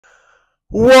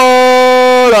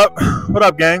What up? What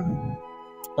up, gang?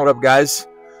 What up, guys?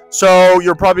 So,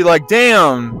 you're probably like,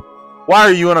 damn, why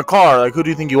are you in a car? Like, who do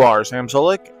you think you are, Sam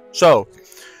Solik? So,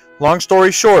 long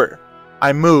story short,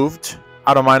 I moved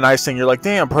out of my nice thing. You're like,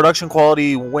 damn, production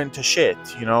quality went to shit.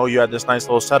 You know, you had this nice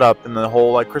little setup and the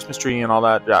whole, like, Christmas tree and all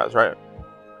that jazz, right?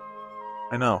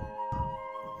 I know.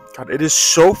 God, it is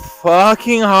so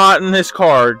fucking hot in this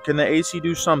car. Can the AC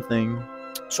do something?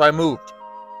 So, I moved.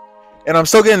 And I'm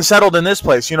still getting settled in this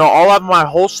place. You know, I'll have my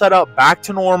whole setup back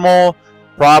to normal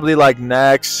probably like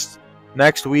next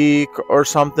week or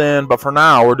something. But for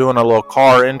now, we're doing a little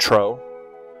car intro,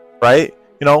 right?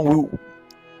 You know,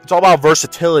 it's all about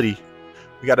versatility.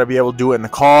 We got to be able to do it in the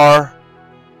car,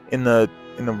 in the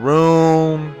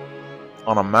room,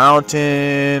 on a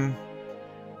mountain,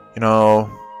 you know,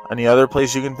 any other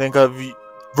place you can think of.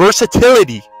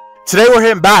 Versatility. Today we're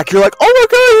hitting back. You're like, oh my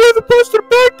god, you haven't posted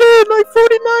back there in like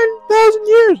 49,000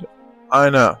 years. I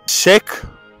know. Sick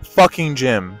fucking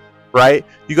gym, right?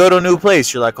 You go to a new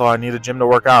place, you're like, oh, I need a gym to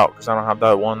work out because I don't have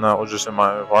that one that was just in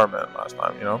my apartment last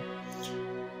time, you know?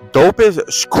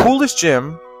 Dopest, coolest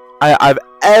gym I've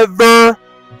ever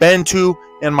been to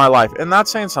in my life. And that's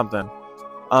saying something.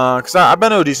 Because I've been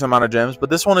to a decent amount of gyms,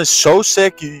 but this one is so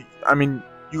sick. I mean,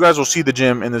 you guys will see the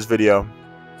gym in this video.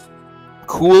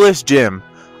 Coolest gym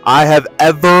I have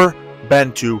ever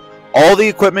been to. All the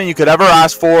equipment you could ever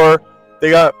ask for.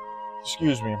 They got,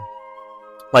 excuse me,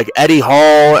 like Eddie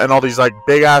Hall and all these like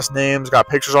big ass names. Got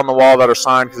pictures on the wall that are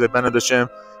signed because they've been to this gym.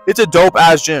 It's a dope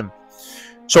ass gym.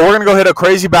 So we're gonna go hit a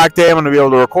crazy back day. I'm gonna be able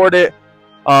to record it,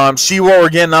 see what we're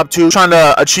getting up to, trying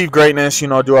to achieve greatness. You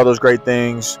know, do all those great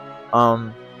things.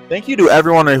 Thank you to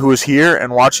everyone who is here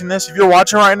and watching this. If you're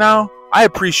watching right now, I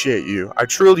appreciate you. I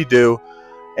truly do.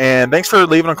 And thanks for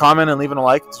leaving a comment and leaving a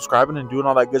like and subscribing and doing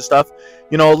all that good stuff.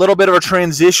 You know, a little bit of a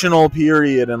transitional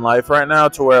period in life right now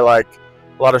to where, like,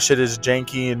 a lot of shit is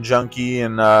janky and junky.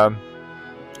 And I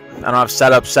don't have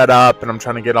setup set up. And I'm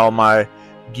trying to get all my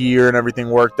gear and everything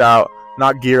worked out.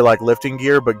 Not gear like lifting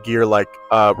gear, but gear like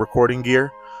recording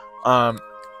gear. And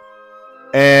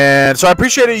so I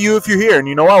appreciate you if you're here. And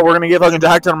you know what? We're going to get fucking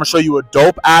jacked and I'm going to show you a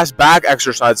dope-ass back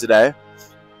exercise today.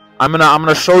 I'm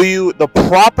gonna show you the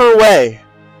proper way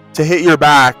to hit your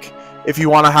back if you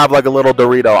want to have like a little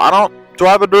Dorito. Do I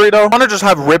have a Dorito? I want to just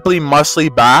have Ripley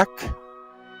muscly back.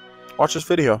 Watch this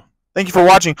video. Thank you for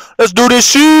watching. Let's do this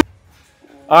shit.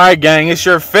 Alright, gang, it's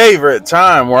your favorite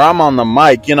time where I'm on the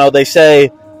mic. You know, they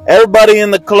say everybody in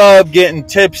the club getting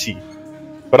tipsy.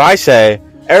 But I say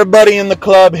everybody in the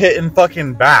club hitting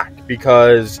fucking back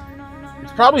because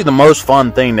it's probably the most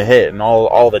fun thing to hit in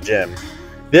all the gym.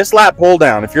 This lat pull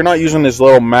down, if you're not using this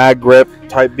little mag grip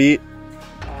type beat,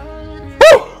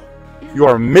 you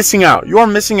are missing out. You are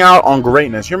missing out on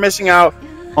greatness. You're missing out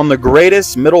on the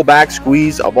greatest middle back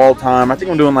squeeze of all time. I think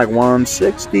I'm doing like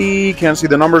 160. Can't see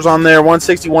the numbers on there.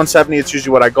 160, 170. It's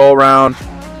usually what I go around.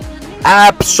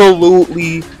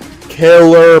 Absolutely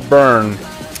killer burn.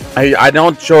 I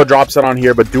don't show a drop set on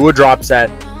here, but do a drop set.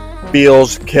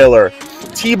 Feels killer.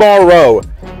 T-bar row.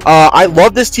 I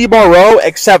love this T-bar row,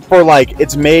 except for like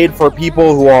it's made for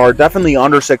people who are definitely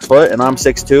under 6 foot, and I'm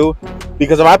 6'2".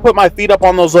 Because if I put my feet up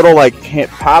on those little like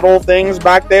paddle things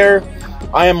back there,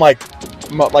 I am like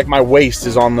my waist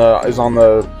is on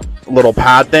the little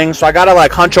pad thing, so I gotta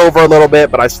like hunch over a little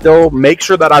bit, but I still make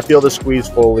sure that I feel the squeeze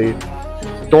fully.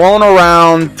 Throwing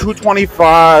around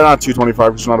 225, not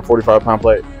 225, because it's not a 45-pound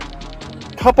plate.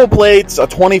 Couple plates, a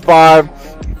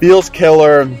 25, feels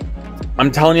killer. I'm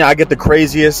telling you, I get the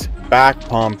craziest back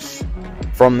pumps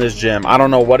from this gym. I don't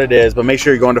know what it is, but make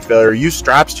sure you're going to failure. Use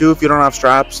straps too. If you don't have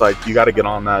straps, like, you got to get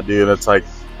on that, dude. It's like,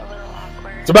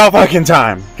 it's about fucking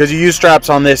time because you use straps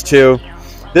on this too.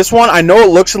 This one, I know it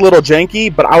looks a little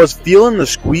janky, but I was feeling the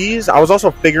squeeze. I was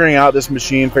also figuring out this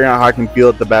machine, figuring out how I can feel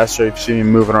it the best. So you see me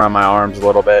moving around my arms a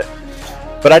little bit.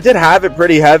 But I did have it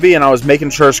pretty heavy, and I was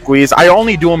making sure squeeze. I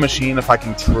only do a machine if I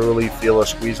can truly feel a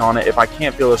squeeze on it. If I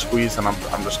can't feel a squeeze, then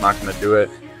I'm just not going to do it.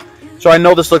 So I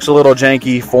know this looks a little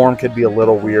janky. Form could be a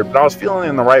little weird, but I was feeling it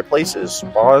in the right places.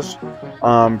 Pause.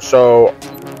 So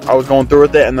I was going through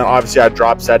with it, and then obviously I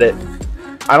drop set it.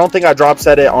 I don't think I drop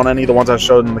set it on any of the ones I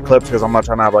showed in the clips because I'm not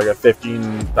trying to have like a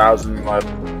 15,000 like,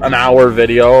 an hour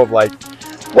video of like,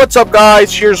 what's up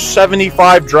guys, here's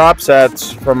 75 drop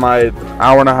sets from my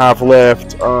hour-and-a-half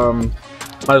lift.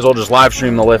 Might as well just live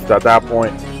stream the lift at that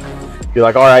point. Be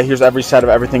like, alright, here's every set of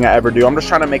everything I ever do. I'm just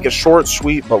trying to make it short,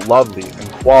 sweet, but lovely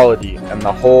and quality and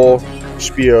the whole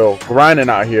spiel. Grinding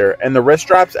out here. And the wrist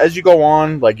straps, as you go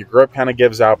on, like your grip kind of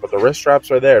gives out, but the wrist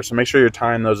straps are there. So make sure you're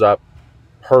tying those up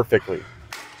perfectly.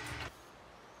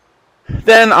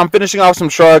 Then I'm finishing off some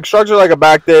shrugs. Shrugs are like a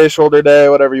back day, shoulder day,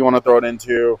 whatever you want to throw it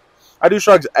into. I do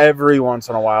shrugs every once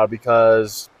in a while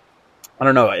because, I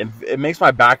don't know, it makes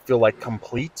my back feel like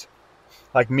complete.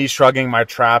 Like me shrugging my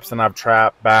traps and I've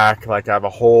trap back, like I have a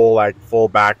whole like full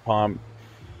back pump.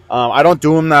 I don't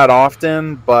do them that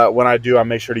often, but when I do, I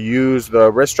make sure to use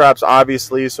the wrist straps,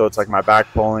 obviously, so it's like my back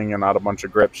pulling and not a bunch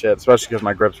of grip shit, especially because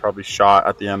my grip's probably shot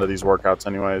at the end of these workouts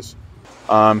anyways.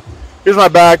 Here's my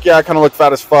back. Yeah, I kind of look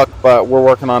fat as fuck, but we're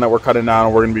working on it. We're cutting down,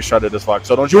 and we're going to be shredded as fuck,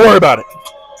 so don't you worry about it.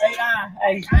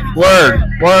 Word.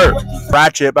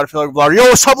 Ratchet, but I feel like vlogger. Yo,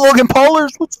 what's up, Logan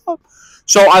Paulers? What's up?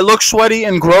 So I look sweaty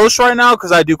and gross right now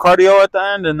because I do cardio at the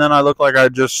end, and then I look like I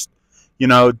just,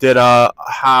 did a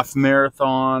half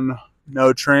marathon,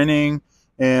 no training,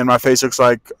 and my face looks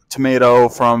like tomato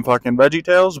from fucking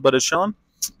VeggieTales, but it's chilling.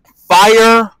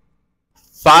 Fire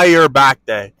back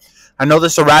day. I know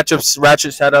this is a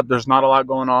ratchet setup. There's not a lot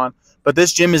going on, but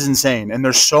this gym is insane, and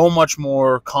there's so much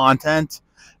more content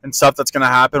and stuff that's gonna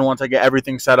happen once I get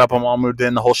everything set up. I'm all moved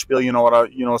in, the whole spiel. You know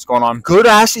what's going on. Good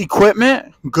ass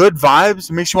equipment, good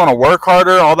vibes. It makes you want to work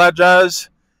harder, all that jazz.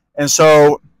 And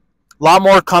so, a lot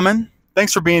more coming.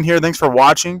 Thanks for being here. Thanks for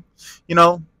watching.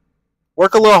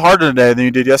 Work a little harder today than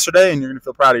you did yesterday, and you're gonna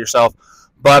feel proud of yourself.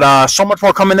 But so much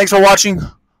more coming. Thanks for watching.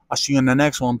 I'll see you in the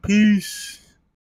next one. Peace.